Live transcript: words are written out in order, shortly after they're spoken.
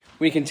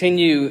We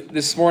continue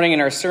this morning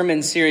in our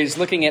sermon series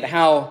looking at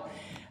how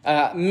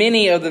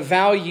many of the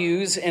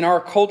values in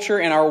our culture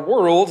and our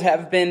world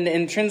have been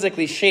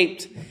intrinsically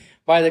shaped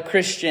by the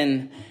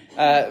Christian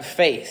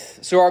faith.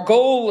 So our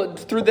goal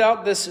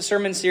throughout this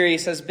sermon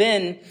series has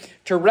been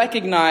to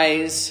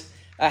recognize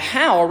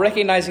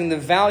recognizing the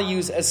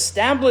values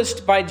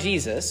established by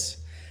Jesus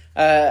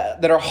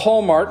that are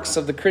hallmarks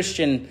of the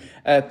Christian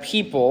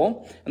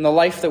people and the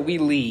life that we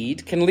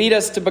lead can lead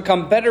us to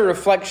become better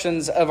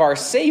reflections of our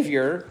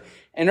Savior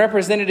and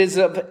representatives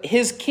of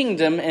his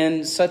kingdom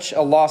in such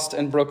a lost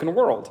and broken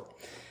world.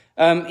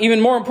 Even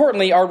more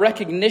importantly, our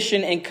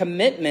recognition and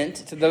commitment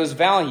to those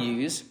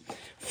values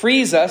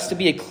frees us to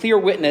be a clear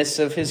witness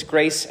of his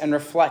grace and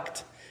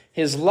reflect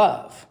his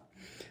love.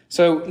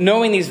 So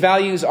knowing these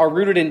values are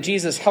rooted in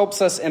Jesus helps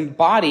us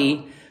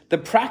embody the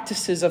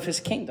practices of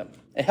his kingdom.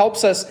 It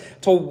helps us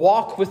to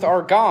walk with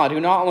our God, who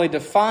not only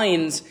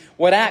defines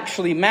what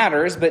actually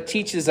matters, but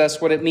teaches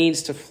us what it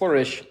means to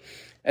flourish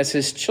as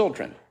his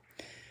children.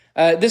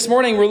 This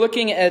morning, we're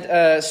looking at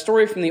a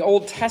story from the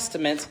Old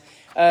Testament.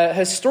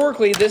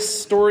 Historically,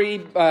 this story,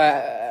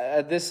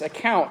 this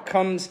account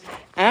comes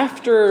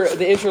after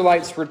the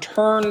Israelites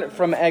return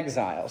from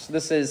exile. So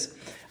this is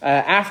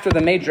after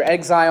the major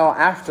exile,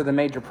 after the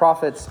major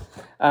prophets.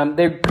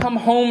 They come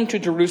home to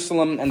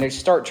Jerusalem and they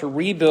start to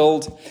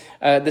rebuild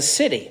the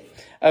city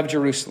of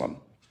Jerusalem.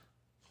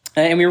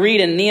 And we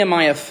read in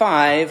Nehemiah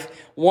 5,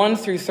 1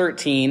 through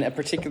 13, a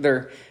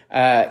particular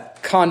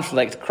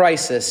conflict,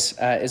 crisis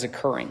is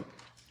occurring.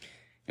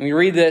 And we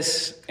read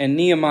this in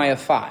Nehemiah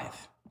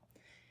 5.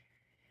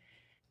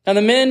 Now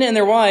the men and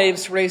their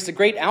wives raised a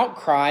great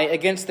outcry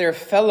against their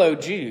fellow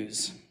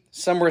Jews.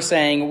 Some were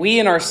saying, "We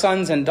and our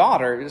sons and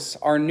daughters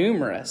are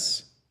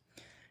numerous.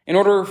 In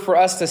order for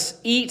us to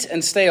eat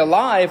and stay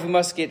alive, we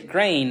must get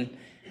grain."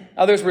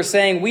 Others were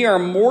saying, "We are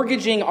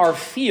mortgaging our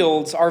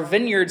fields, our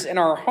vineyards, and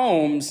our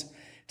homes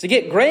to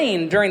get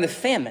grain during the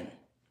famine."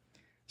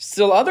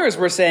 Still others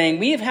were saying,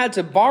 "We have had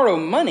to borrow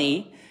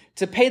money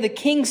to pay the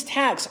king's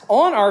tax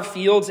on our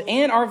fields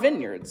and our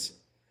vineyards.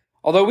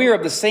 Although we are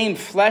of the same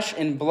flesh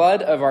and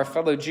blood of our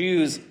fellow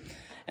Jews,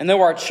 and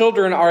though our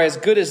children are as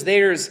good as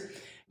theirs,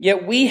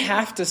 yet we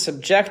have to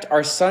subject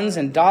our sons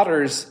and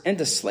daughters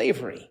into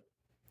slavery.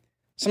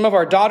 Some of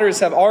our daughters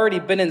have already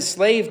been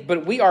enslaved,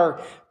 but we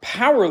are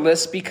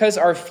powerless because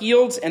our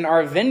fields and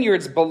our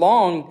vineyards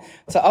belong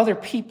to other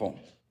people."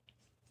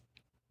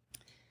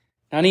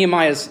 Now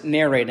Nehemiah is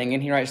narrating,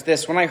 and he writes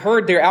this: "When I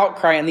heard their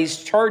outcry and these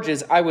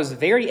charges, I was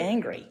very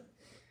angry.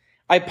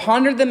 I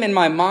pondered them in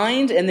my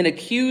mind and then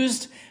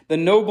accused the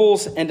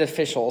nobles and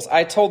officials.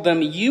 I told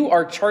them, 'You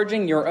are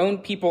charging your own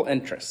people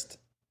interest.'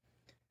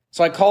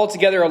 So I called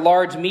together a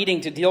large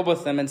meeting to deal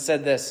with them and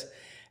said this: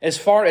 'As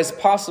far as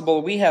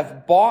possible, we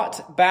have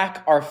bought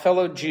back our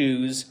fellow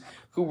Jews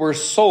who were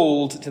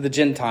sold to the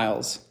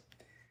Gentiles.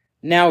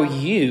 Now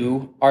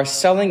you are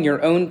selling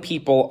your own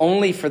people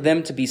only for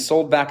them to be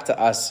sold back to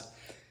us.'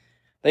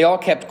 They all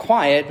kept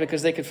quiet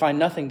because they could find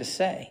nothing to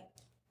say.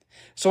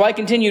 So I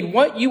continued,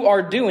 'What you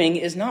are doing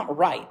is not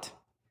right.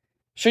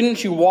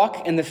 Shouldn't you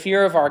walk in the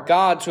fear of our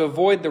God to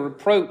avoid the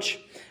reproach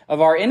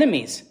of our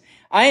enemies?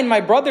 I and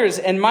my brothers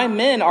and my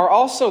men are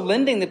also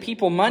lending the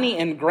people money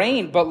and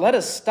grain, but let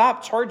us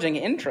stop charging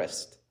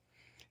interest.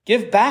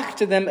 Give back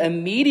to them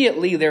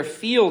immediately their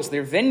fields,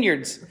 their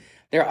vineyards,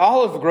 their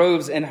olive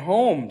groves and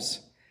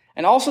homes,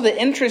 and also the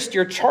interest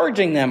you're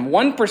charging them,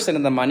 1%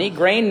 of the money,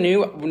 grain,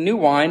 new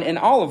wine, and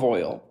olive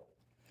oil.'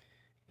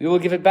 'We will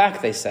give it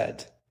back,' they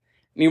said.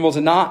 'We will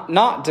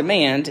not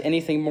demand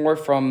anything more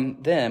from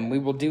them. We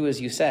will do as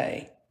you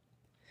say.'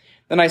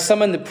 Then I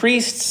summoned the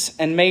priests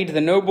and made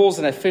the nobles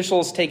and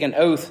officials take an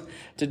oath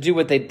to do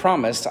what they'd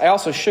promised. I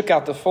also shook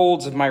out the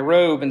folds of my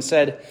robe and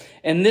said,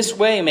 'In this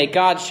way may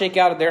God shake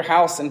out of their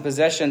house and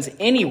possessions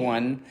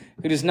anyone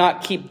who does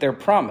not keep their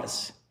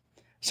promise.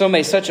 So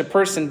may such a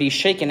person be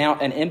shaken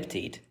out and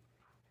emptied.'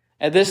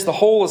 At this, the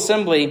whole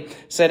assembly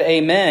said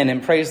amen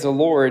and praised the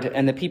Lord,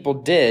 and the people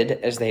did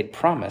as they had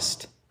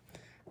promised."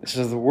 This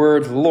is the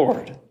word of the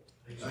Lord.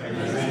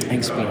 Amen.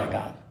 Thanks be to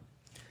God.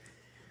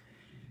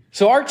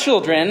 So our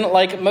children,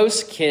 like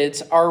most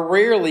kids, are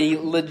rarely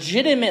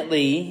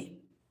legitimately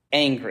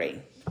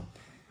angry.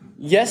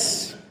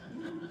 Yes,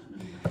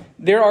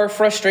 there are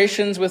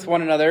frustrations with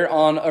one another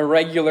on a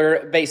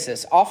regular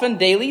basis, often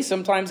daily,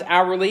 sometimes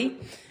hourly,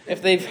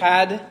 if they've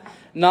had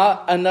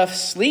not enough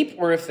sleep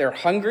or if they're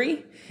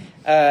hungry.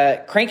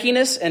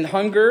 Crankiness and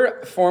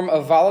hunger form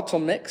a volatile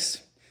mix.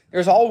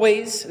 There's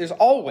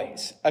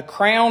always a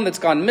crown that's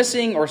gone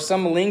missing or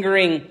some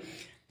lingering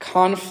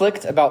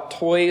conflict about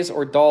toys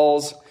or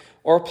dolls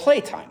or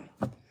playtime.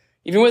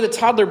 Even with a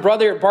toddler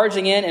brother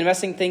barging in and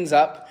messing things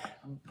up,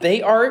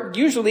 they are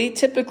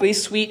typically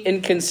sweet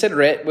and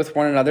considerate with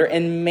one another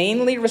and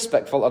mainly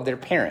respectful of their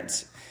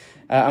parents.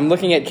 I'm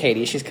looking at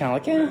Katie. She's kind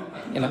of like,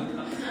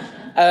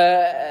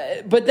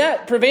 but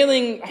that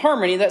prevailing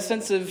harmony, that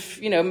sense of,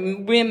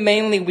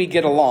 we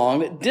get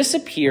along,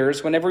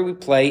 disappears whenever we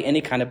play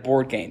any kind of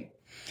board game.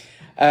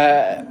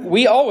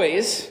 We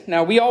always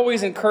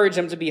encourage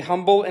them to be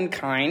humble and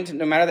kind,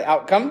 no matter the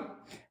outcome.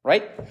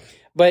 right?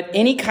 But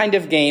any kind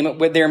of game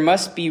where there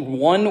must be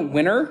one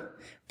winner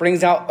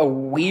brings out a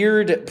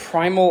weird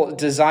primal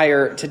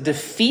desire to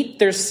defeat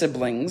their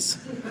siblings,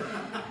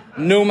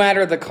 no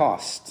matter the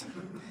cost.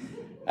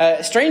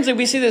 Strangely,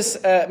 we see this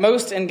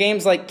most in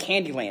games like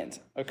Candyland,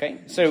 okay?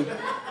 So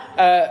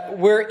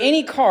where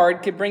any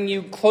card could bring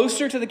you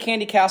closer to the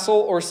candy castle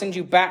or send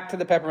you back to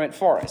the peppermint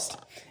forest.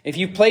 If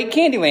you've played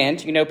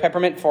Candyland, you know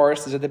peppermint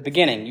forest is at the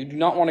beginning. You do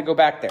not want to go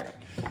back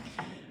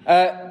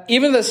there.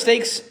 Even the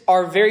stakes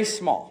are very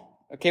small,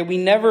 okay? We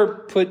never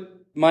put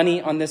money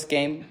on this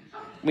game.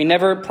 We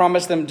never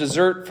promise them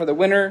dessert for the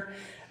winner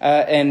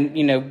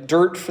and,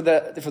 dirt for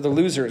the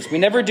losers. We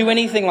never do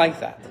anything like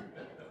that.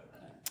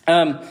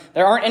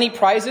 There aren't any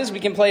prizes. We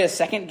can play a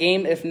second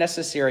game if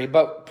necessary,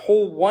 but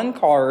pull one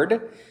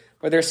card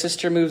where their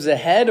sister moves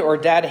ahead or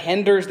dad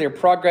hinders their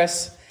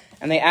progress,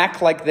 and they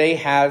act like they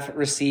have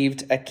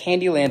received a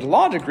Candyland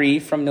law degree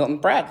from Milton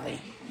Bradley.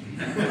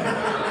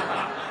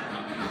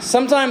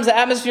 Sometimes the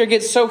atmosphere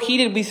gets so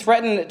heated we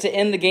threaten to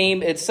end the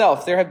game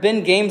itself. There have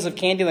been games of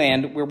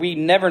Candyland where we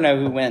never know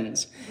who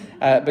wins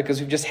because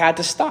we've just had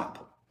to stop.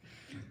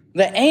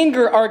 The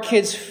anger our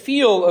kids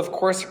feel, of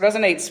course,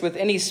 resonates with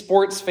any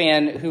sports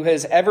fan who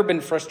has ever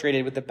been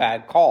frustrated with a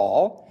bad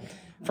call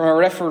from a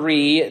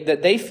referee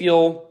that they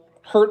feel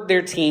hurt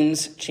their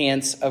team's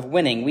chance of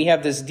winning. We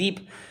have this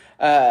deep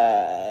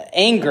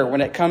anger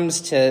when it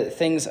comes to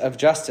things of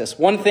justice.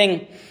 One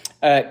thing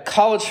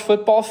college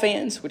football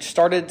fans, which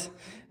started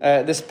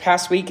this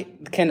past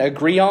week, can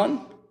agree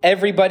on,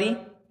 everybody,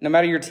 no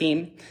matter your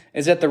team,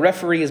 is that the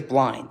referee is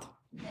blind.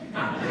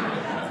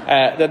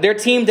 That their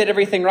team did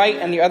everything right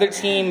and the other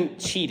team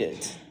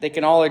cheated. They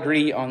can all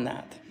agree on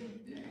that.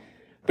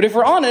 But if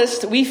we're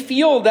honest, we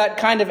feel that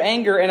kind of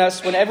anger in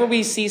us whenever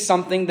we see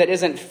something that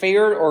isn't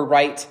fair or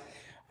right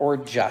or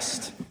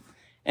just.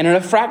 And in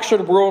a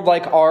fractured world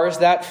like ours,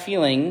 that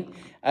feeling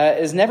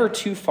is never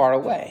too far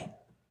away.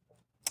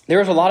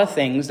 There's a lot of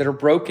things that are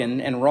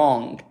broken and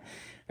wrong.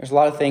 There's a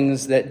lot of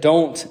things that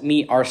don't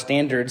meet our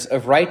standards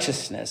of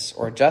righteousness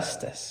or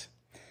justice.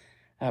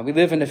 We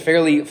live in a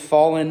fairly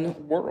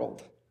fallen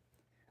world.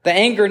 The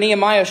anger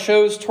Nehemiah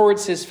shows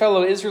towards his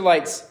fellow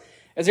Israelites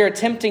as they're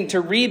attempting to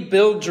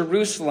rebuild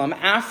Jerusalem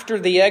after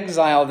the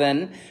exile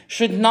then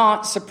should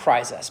not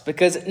surprise us,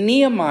 because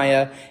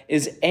Nehemiah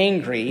is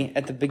angry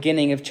at the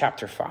beginning of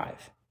chapter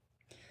 5.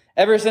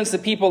 Ever since the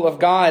people of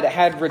God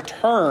had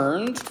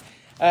returned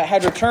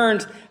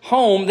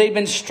home, they'd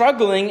been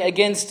struggling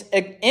against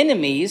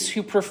enemies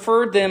who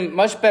preferred them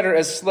much better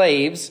as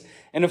slaves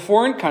in a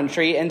foreign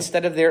country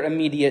instead of their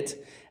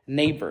immediate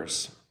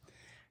neighbors.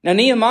 Now,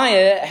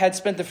 Nehemiah had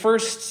spent the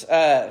first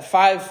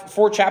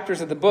 4 chapters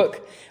of the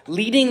book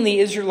leading the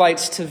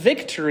Israelites to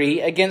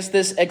victory against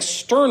this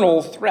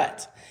external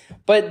threat.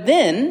 But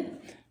then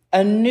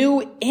a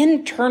new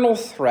internal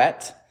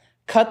threat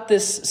cut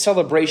this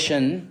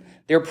celebration,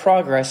 their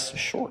progress,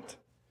 short.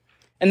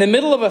 In the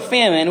middle of a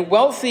famine,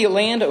 wealthy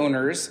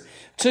landowners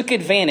took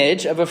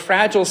advantage of a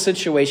fragile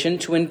situation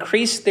to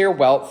increase their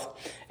wealth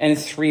in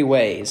 3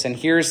 ways. And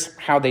here's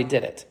how they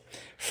did it.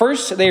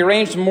 First, they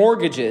arranged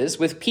mortgages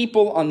with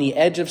people on the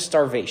edge of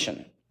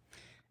starvation,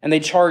 and they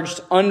charged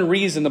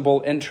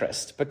unreasonable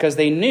interest because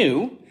they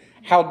knew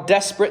how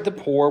desperate the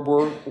poor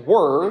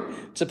were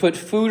to put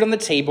food on the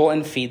table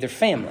and feed their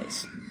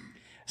families.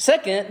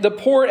 Second, the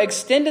poor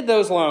extended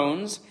those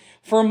loans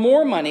for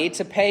more money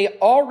to pay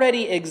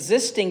already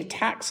existing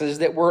taxes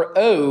that were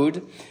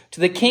owed to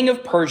the king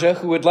of Persia,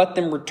 who would let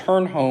them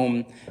return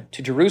home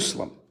to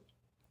Jerusalem.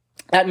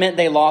 That meant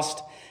they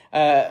lost.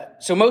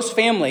 So most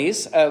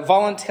families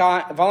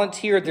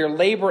volunteered their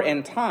labor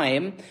and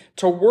time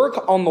to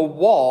work on the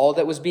wall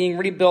that was being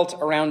rebuilt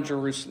around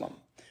Jerusalem.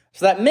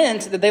 So that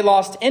meant that they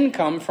lost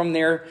income from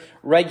their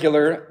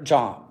regular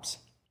jobs.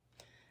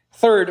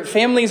 Third,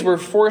 families were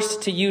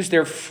forced to use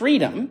their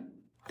freedom,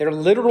 their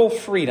literal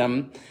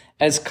freedom,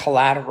 as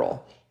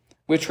collateral,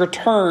 which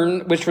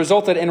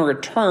resulted in a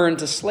return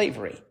to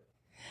slavery.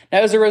 Now,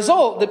 as a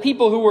result, the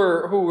people who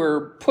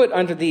were put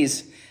under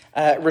these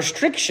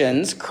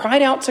restrictions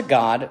cried out to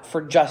God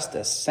for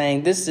justice,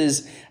 saying, "This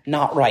is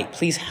not right.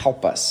 Please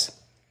help us."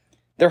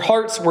 Their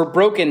hearts were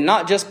broken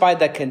not just by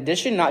the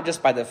condition, not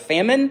just by the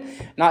famine,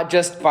 not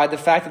just by the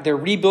fact that they're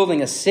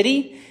rebuilding a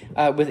city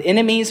with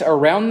enemies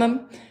around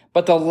them,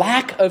 but the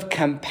lack of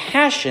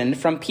compassion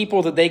from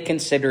people that they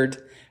considered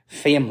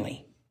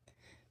family.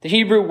 The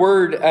Hebrew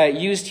word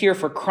used here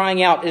for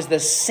crying out is the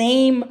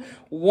same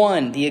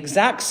one, the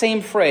exact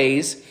same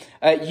phrase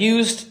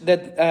used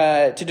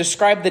to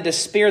describe the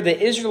despair the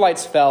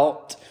Israelites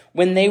felt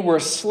when they were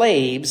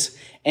slaves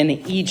in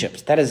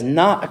Egypt. That is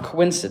not a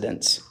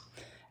coincidence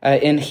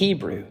in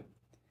Hebrew.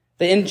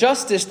 The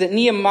injustice that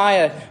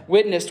Nehemiah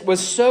witnessed was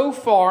so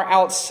far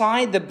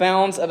outside the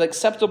bounds of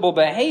acceptable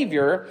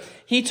behavior,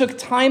 he took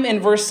time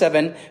in verse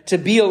 7 to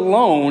be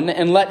alone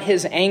and let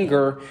his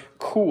anger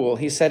cool.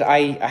 He said,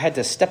 I had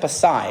to step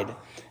aside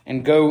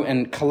and go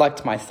and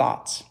collect my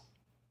thoughts.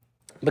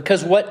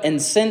 Because what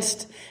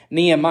incensed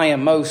Nehemiah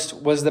most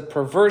was the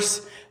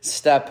perverse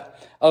step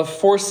of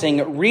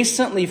forcing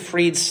recently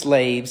freed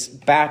slaves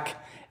back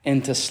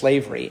into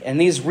slavery.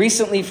 And these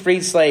recently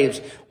freed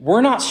slaves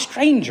were not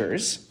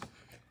strangers,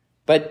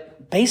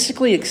 but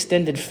basically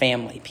extended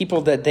family,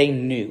 people that they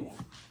knew.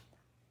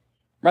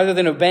 Rather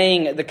than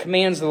obeying the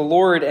commands of the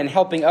Lord and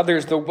helping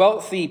others, the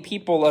wealthy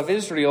people of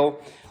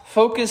Israel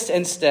focused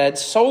instead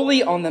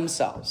solely on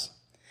themselves.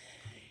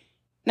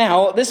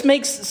 Now, this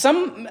makes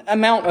some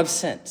amount of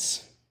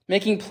sense.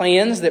 Making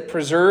plans that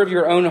preserve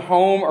your own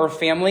home or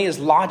family is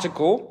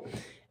logical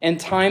in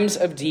times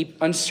of deep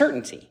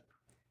uncertainty.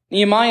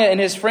 Nehemiah and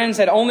his friends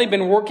had only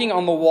been working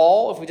on the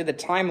wall, if we did the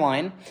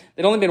timeline,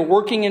 they'd only been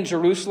working in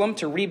Jerusalem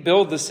to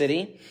rebuild the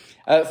city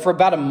for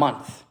about a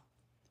month.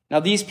 Now,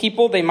 these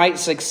people, they might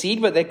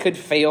succeed, but they could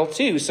fail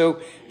too.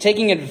 So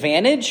taking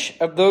advantage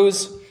of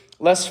those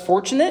less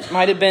fortunate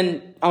might have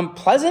been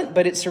unpleasant,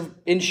 but it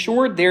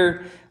ensured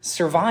their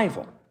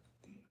survival.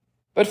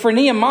 But for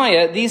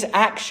Nehemiah, these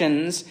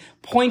actions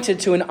pointed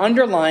to an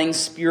underlying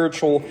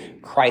spiritual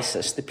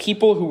crisis. The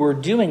people who were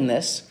doing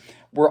this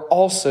were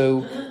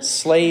also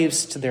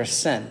slaves to their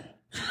sin.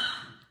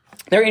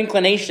 Their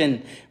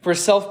inclination for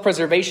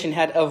self-preservation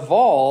had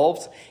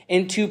evolved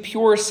into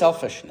pure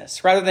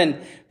selfishness. Rather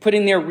than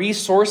putting their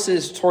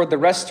resources toward the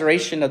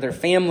restoration of their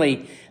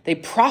family, they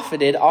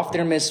profited off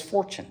their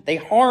misfortune. They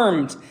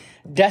harmed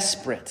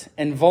desperate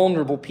and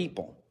vulnerable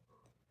people.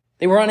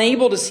 They were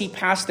unable to see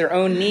past their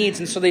own needs,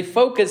 and so they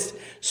focused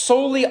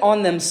solely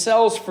on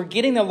themselves,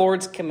 forgetting the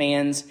Lord's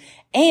commands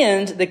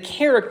and the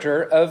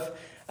character of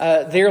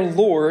their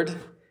Lord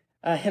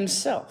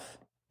himself.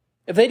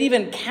 If they'd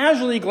even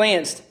casually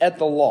glanced at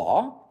the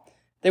law,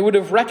 they would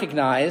have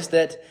recognized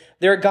that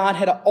their God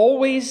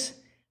always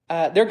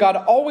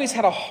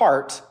had a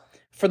heart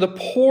for the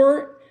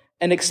poor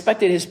and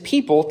expected his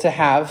people to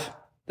have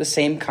the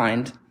same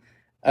kind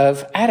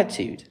of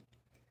attitude.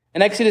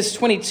 In Exodus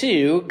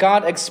 22,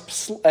 God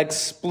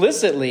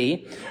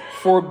explicitly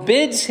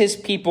forbids his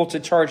people to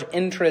charge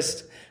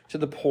interest to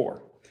the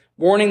poor,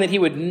 warning that he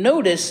would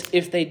notice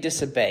if they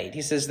disobeyed.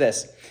 He says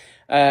this,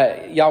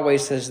 Yahweh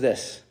says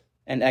this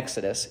in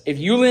Exodus, "If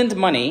you lend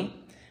money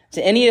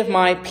to any of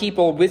my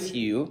people with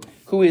you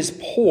who is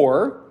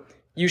poor,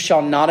 you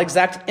shall not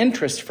exact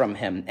interest from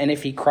him. And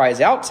if he cries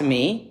out to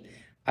me,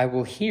 I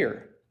will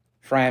hear,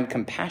 for I am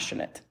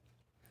compassionate."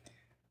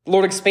 The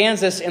Lord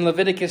expands this in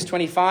Leviticus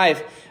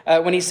 25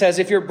 when he says,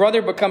 "If your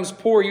brother becomes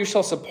poor, you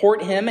shall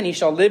support him, and he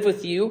shall live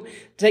with you.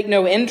 Take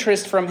no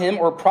interest from him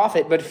or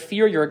profit, but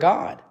fear your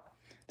God,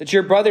 that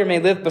your brother may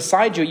live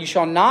beside you. You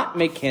shall not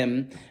make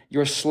him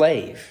your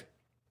slave."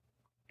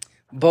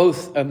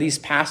 Both of these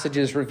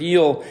passages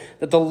reveal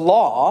that the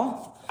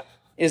law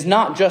is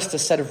not just a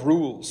set of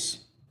rules.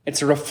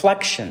 It's a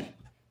reflection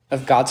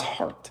of God's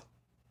heart.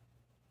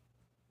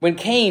 When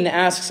Cain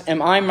asks,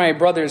 "Am I my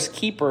brother's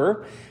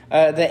keeper?"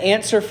 The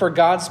answer for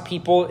God's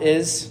people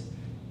is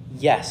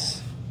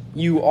yes,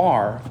 you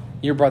are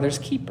your brother's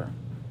keeper.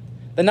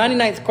 The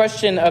 99th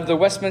question of the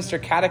Westminster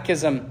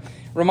Catechism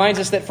reminds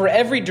us that for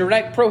every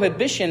direct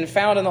prohibition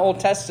found in the Old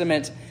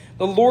Testament,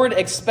 the Lord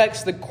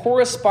expects the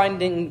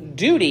corresponding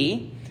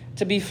duty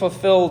to be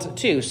fulfilled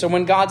too. So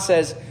when God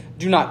says,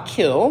 "Do not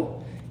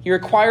kill," he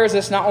requires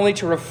us not only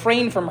to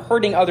refrain from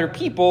hurting other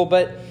people,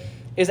 but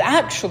is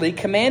actually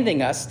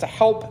commanding us to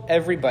help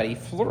everybody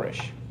flourish.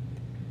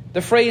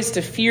 The phrase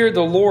 "to fear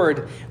the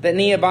Lord" that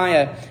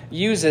Nehemiah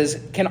uses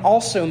can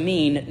also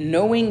mean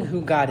knowing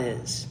who God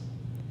is.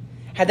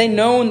 Had they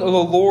known the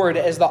Lord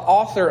as the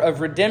author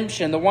of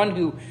redemption, the one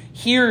who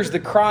hears the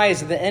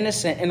cries of the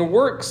innocent and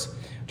works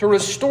to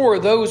restore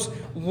those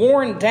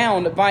worn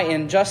down by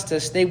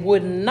injustice, they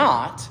would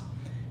not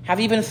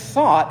have even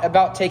thought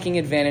about taking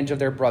advantage of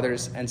their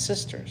brothers and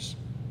sisters.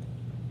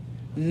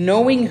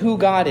 Knowing who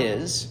God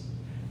is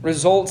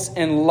results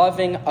in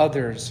loving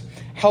others,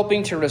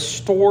 helping to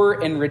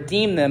restore and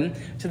redeem them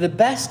to the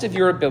best of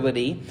your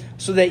ability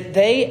so that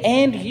they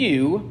and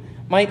you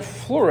might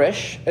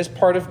flourish as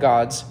part of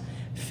God's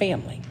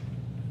family.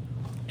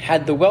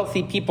 Had the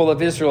wealthy people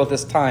of Israel at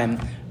this time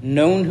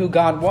known who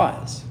God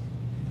was,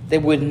 they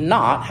would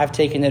not have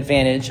taken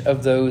advantage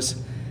of those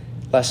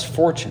less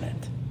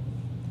fortunate.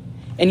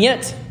 And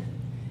yet,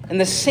 in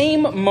the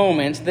same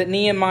moment that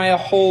Nehemiah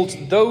holds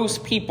those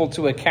people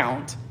to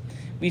account,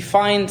 we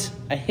find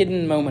a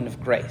hidden moment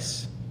of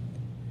grace.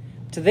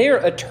 To their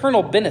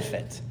eternal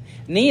benefit,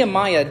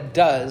 Nehemiah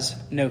does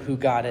know who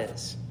God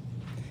is.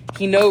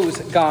 He knows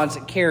God's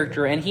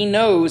character, and he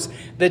knows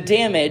the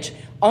damage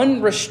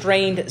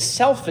unrestrained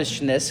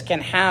selfishness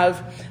can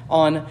have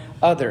on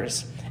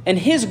others. And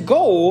his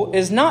goal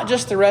is not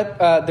just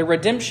the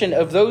redemption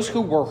of those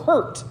who were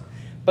hurt,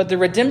 but the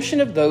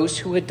redemption of those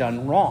who had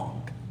done wrong.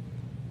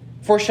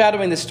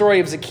 Foreshadowing the story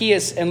of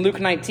Zacchaeus in Luke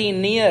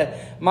 19,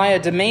 Nehemiah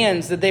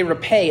demands that they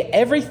repay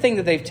everything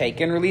that they've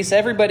taken, release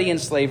everybody in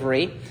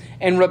slavery,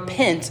 and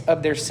repent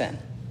of their sin.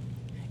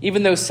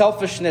 Even though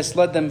selfishness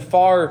led them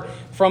far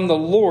from the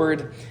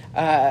Lord,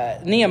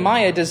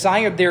 Nehemiah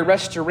desired their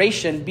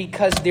restoration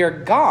because their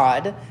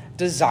God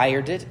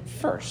desired it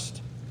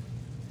first.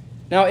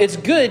 Now, it's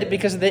good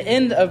because at the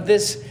end of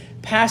this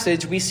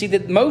passage, we see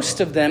that most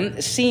of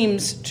them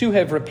seems to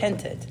have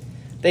repented.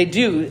 They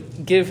do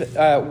give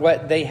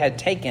what they had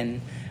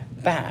taken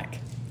back.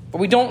 But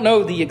we don't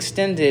know the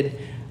extended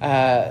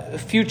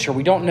future.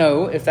 We don't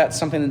know if that's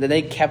something that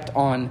they kept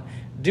on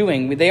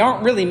doing. They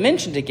aren't really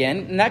mentioned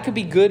again, and that could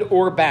be good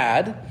or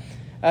bad.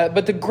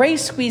 But the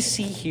grace we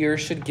see here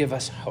should give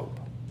us hope.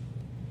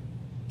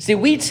 See,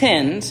 we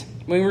tend,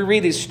 when we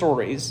read these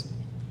stories,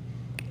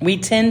 we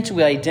tend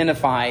to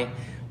identify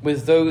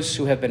with those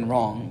who have been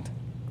wronged.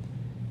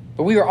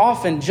 But we are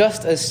often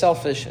just as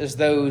selfish as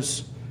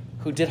those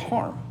who did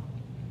harm.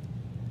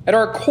 At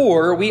our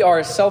core, we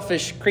are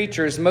selfish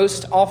creatures,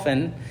 most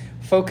often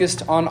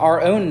focused on our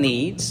own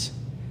needs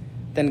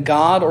than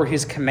God or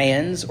his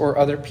commands or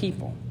other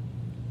people.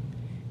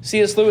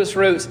 C.S. Lewis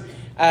wrote,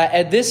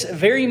 at this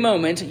very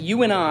moment,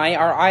 you and I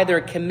are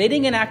either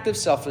committing an act of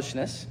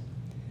selfishness,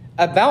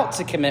 about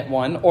to commit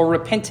one, or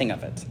repenting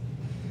of it.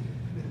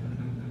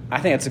 I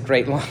think that's a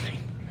great line.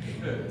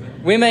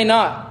 We may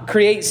not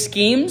create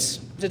schemes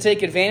to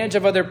take advantage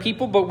of other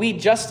people, but we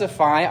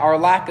justify our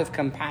lack of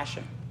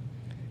compassion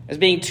as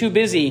being too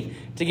busy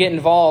to get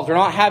involved or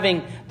not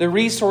having the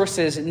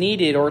resources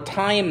needed or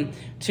time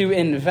to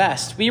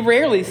invest. We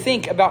rarely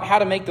think about how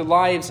to make the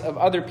lives of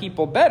other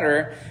people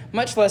better,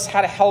 much less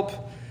how to help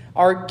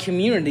our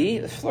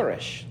community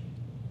flourish.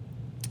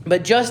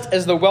 But just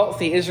as the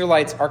wealthy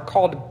Israelites are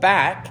called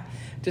back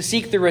to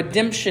seek the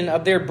redemption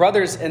of their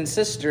brothers and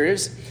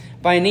sisters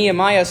by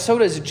Nehemiah, so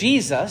does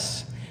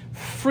Jesus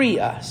free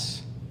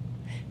us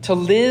to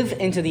live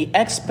into the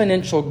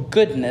exponential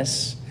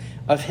goodness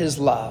of his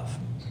love.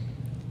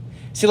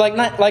 See,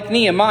 like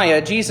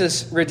Nehemiah,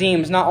 Jesus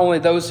redeems not only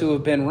those who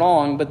have been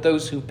wrong, but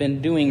those who've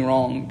been doing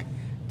wrong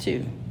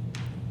too.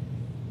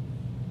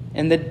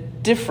 And the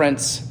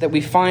difference that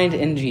we find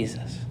in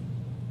Jesus,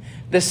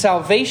 the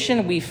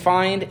salvation we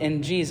find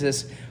in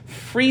Jesus,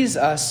 frees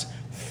us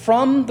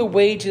from the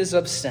wages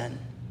of sin,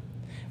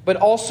 but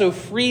also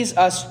frees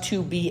us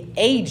to be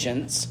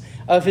agents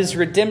of his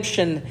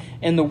redemption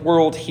in the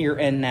world here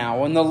and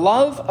now. When the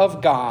love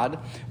of God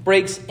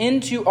breaks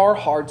into our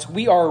hearts,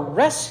 we are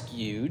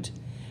rescued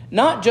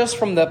not just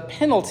from the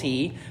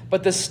penalty,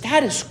 but the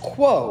status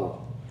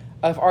quo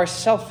of our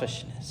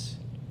selfishness.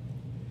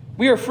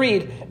 We are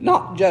freed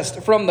not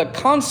just from the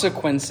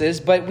consequences,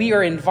 but we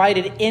are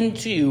invited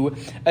into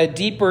a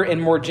deeper and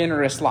more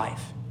generous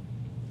life.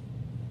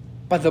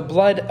 By the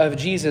blood of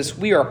Jesus,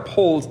 we are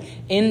pulled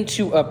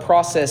into a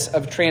process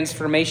of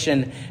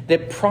transformation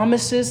that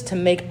promises to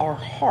make our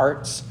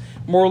hearts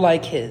more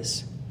like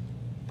his.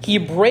 He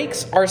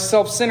breaks our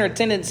self-centered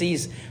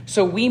tendencies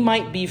so we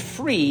might be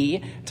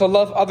free to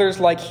love others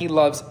like he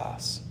loves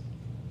us.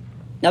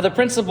 Now,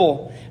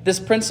 this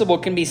principle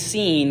can be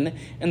seen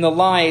in the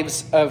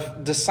lives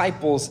of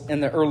disciples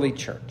in the early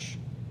church.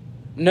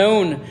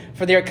 Known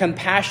for their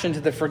compassion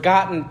to the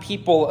forgotten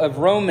people of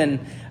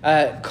Roman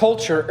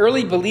culture,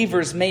 early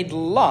believers made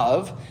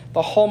love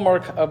the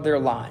hallmark of their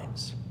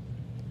lives.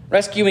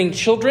 Rescuing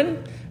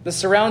children the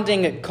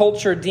surrounding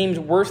culture deemed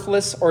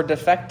worthless or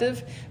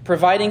defective,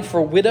 providing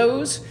for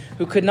widows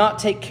who could not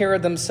take care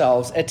of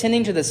themselves,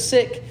 attending to the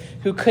sick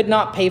who could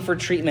not pay for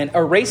treatment,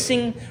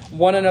 erasing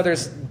one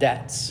another's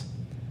debts.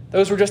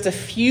 Those were just a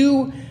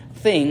few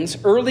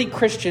things early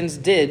Christians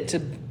did to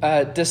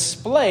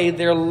display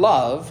their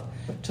love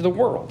to the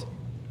world.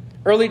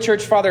 Early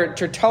church father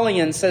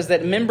Tertullian says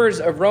that members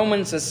of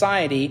Roman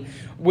society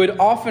would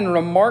often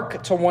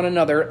remark to one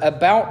another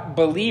about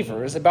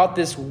believers, about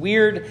this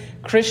weird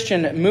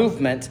Christian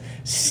movement,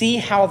 see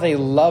how they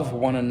love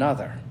one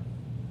another.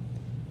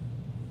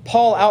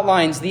 Paul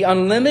outlines the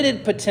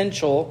unlimited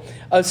potential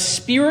of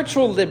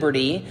spiritual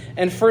liberty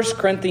in 1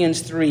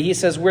 Corinthians 3. He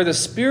says, where the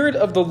Spirit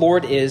of the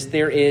Lord is,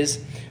 there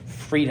is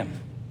freedom.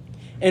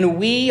 And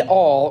we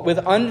all, with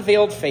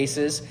unveiled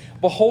faces,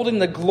 beholding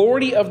the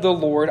glory of the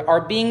Lord,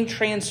 are being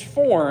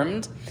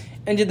transformed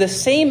into the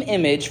same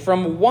image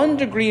from one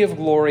degree of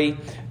glory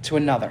to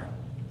another.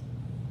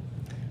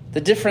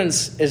 The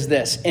difference is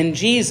this. In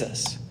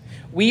Jesus,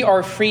 we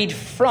are freed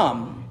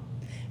from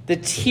the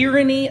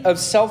tyranny of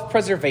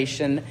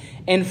self-preservation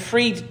and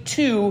freed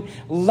to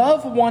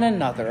love one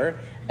another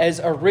as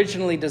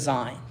originally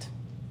designed.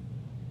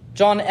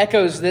 John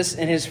echoes this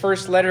in his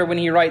first letter when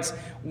he writes,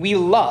 we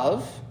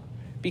love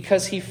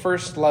because he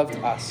first loved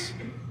us.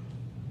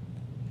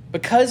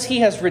 Because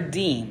he has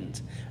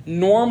redeemed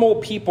normal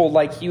people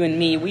like you and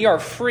me, we are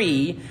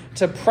free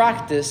to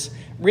practice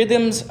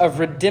rhythms of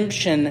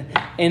redemption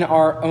in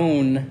our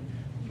own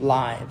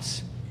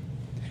lives.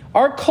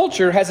 Our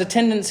culture has a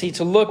tendency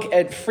to look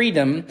at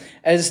freedom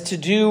as to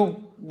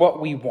do what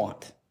we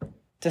want.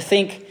 To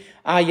think,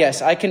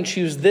 yes, I can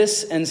choose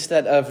this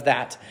instead of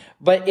that.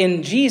 But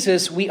in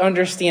Jesus, we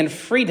understand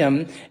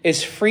freedom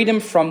is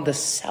freedom from the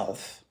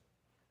self.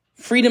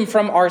 Freedom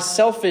from our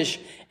selfish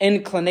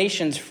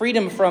inclinations,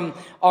 freedom from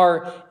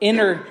our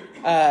inner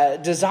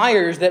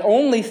desires that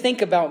only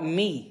think about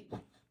me.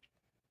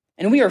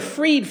 And we are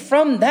freed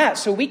from that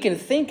so we can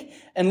think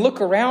and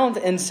look around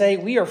and say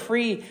we are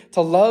free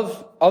to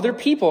love other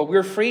people.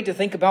 We're free to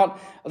think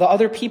about the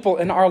other people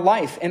in our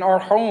life, in our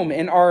home,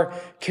 in our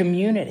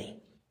community.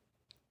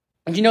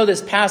 And you know,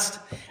 this past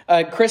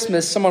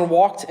Christmas, someone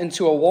walked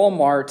into a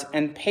Walmart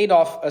and paid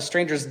off a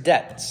stranger's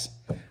debts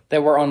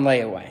that were on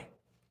layaway.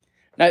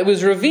 Now, it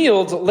was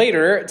revealed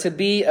later to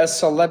be a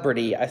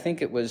celebrity. I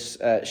think it was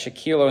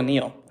Shaquille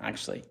O'Neal,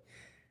 actually.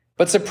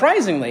 But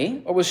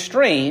surprisingly, what was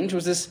strange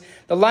was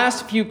the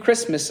last few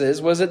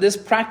Christmases was that this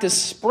practice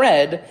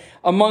spread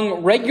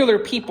among regular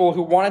people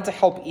who wanted to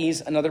help ease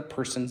another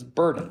person's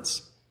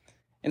burdens.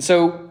 And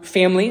so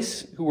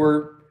families who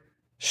were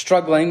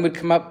struggling would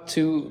come up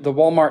to the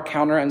Walmart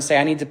counter and say,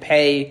 I need to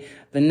pay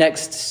the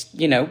next,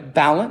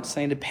 balance.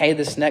 I need to pay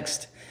this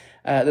next,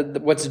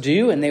 what's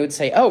due. And they would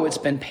say, oh, it's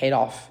been paid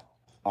off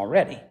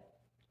already.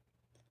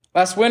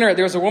 Last winter,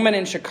 there was a woman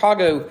in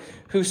Chicago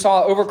who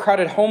saw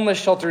overcrowded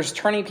homeless shelters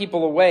turning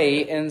people away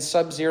in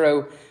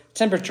sub-zero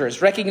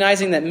temperatures.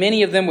 Recognizing that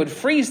many of them would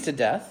freeze to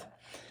death,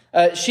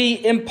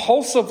 she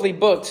impulsively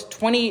booked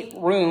 20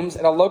 rooms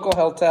at a local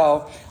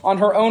hotel on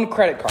her own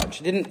credit card.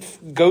 She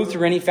didn't go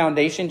through any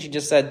foundation. She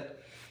just said,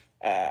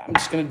 I'm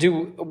just going to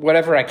do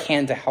whatever I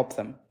can to help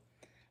them.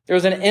 There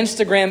was an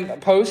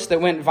Instagram post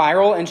that went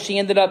viral, and she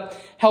ended up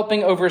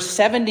helping over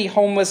 70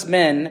 homeless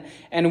men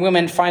and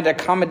women find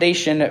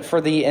accommodation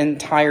for the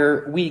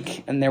entire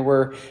week. And there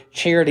were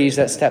charities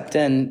that stepped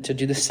in to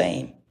do the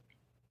same.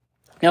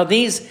 Now,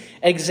 these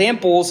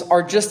examples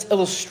are just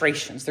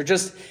illustrations. They're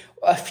just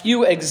a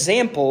few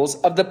examples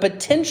of the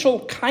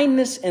potential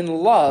kindness and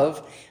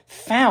love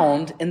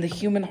found in the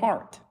human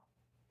heart.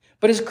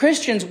 But as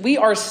Christians, we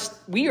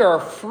are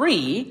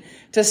free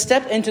to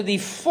step into the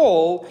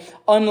full,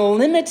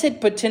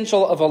 unlimited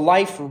potential of a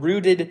life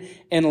rooted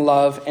in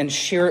love and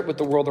share it with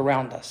the world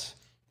around us.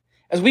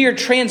 As we are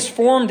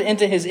transformed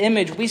into his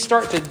image, we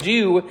start to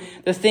do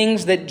the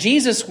things that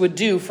Jesus would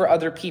do for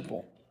other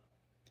people.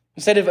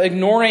 Instead of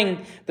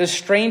ignoring the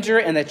stranger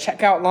in the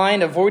checkout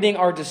line, avoiding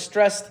our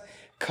distressed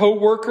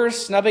co-workers,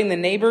 snubbing the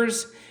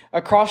neighbors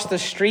across the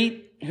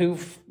street who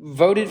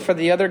voted for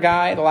the other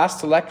guy the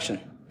last election.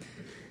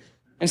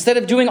 Instead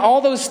of doing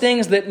all those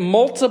things that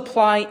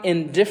multiply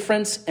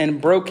indifference and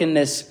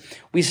brokenness,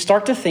 we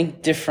start to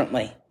think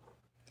differently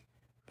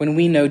when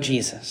we know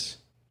Jesus.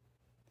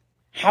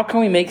 How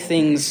can we make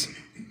things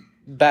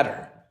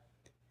better?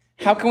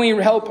 How can we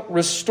help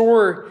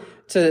restore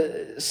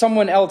to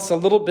someone else a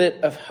little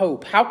bit of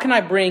hope? How can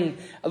I bring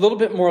a little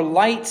bit more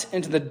light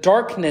into the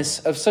darkness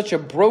of such a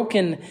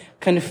broken,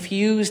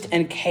 confused,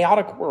 and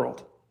chaotic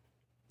world?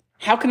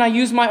 How can I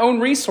use my own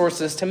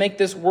resources to make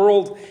this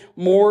world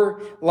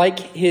more like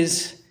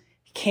his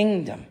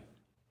kingdom?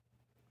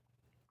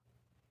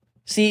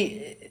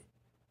 See,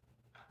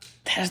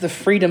 that is the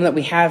freedom that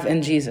we have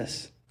in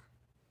Jesus.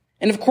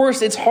 And of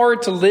course, it's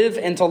hard to live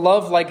and to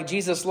love like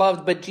Jesus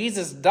loved, but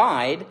Jesus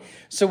died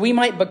so we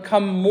might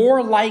become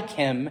more like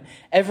him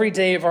every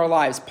day of our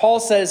lives.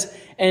 Paul says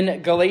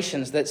in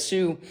Galatians that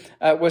Sue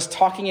was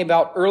talking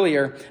about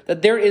earlier,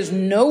 that there is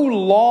no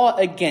law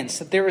against,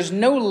 that there is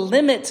no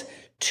limit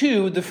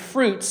to the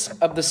fruits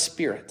of the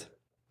Spirit.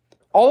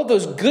 All of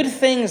those good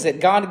things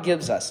that God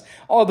gives us,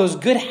 all of those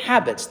good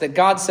habits that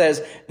God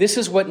says, this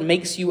is what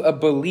makes you a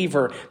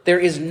believer. There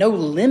is no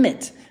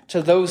limit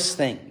to those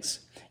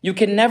things. You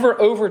can never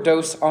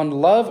overdose on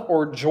love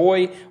or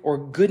joy or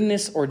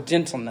goodness or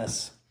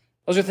gentleness.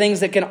 Those are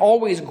things that can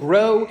always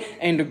grow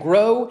and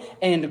grow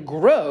and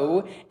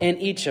grow in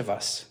each of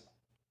us.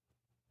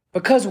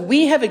 Because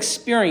we have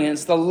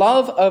experienced the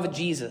love of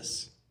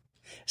Jesus,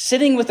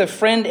 sitting with a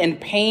friend in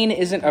pain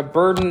isn't a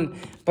burden,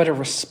 but a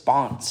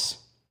response.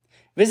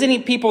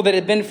 Visiting people that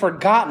have been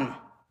forgotten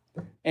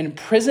in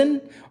prison,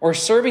 or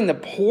serving the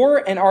poor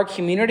in our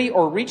community,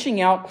 or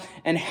reaching out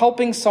and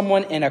helping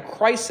someone in a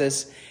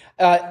crisis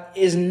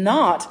is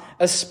not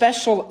a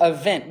special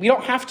event. We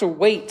don't have to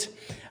wait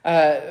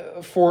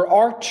for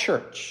our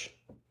church,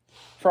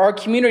 for our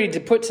community to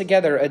put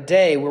together a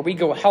day where we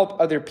go help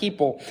other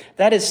people.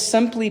 That is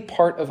simply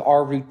part of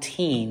our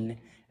routine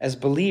as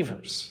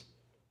believers.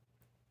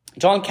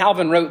 John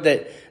Calvin wrote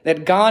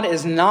that God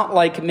is not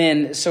like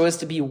men so as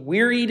to be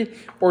wearied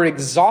or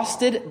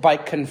exhausted by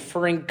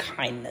conferring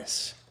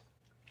kindness.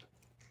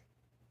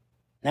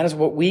 That is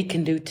what we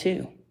can do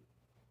too.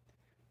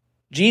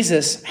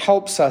 Jesus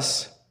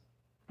promises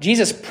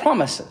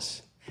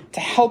to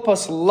help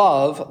us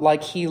love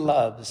like he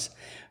loves.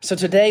 So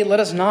today, let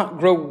us not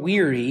grow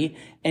weary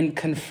in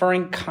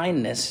conferring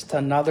kindness to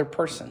another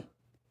person.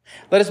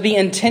 Let us be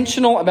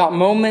intentional about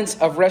moments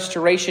of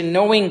restoration,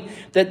 knowing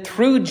that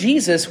through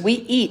Jesus, we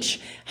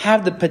each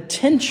have the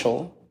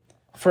potential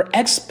for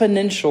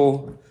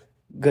exponential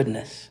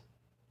goodness.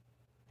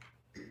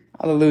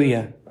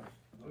 Hallelujah.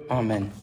 Amen.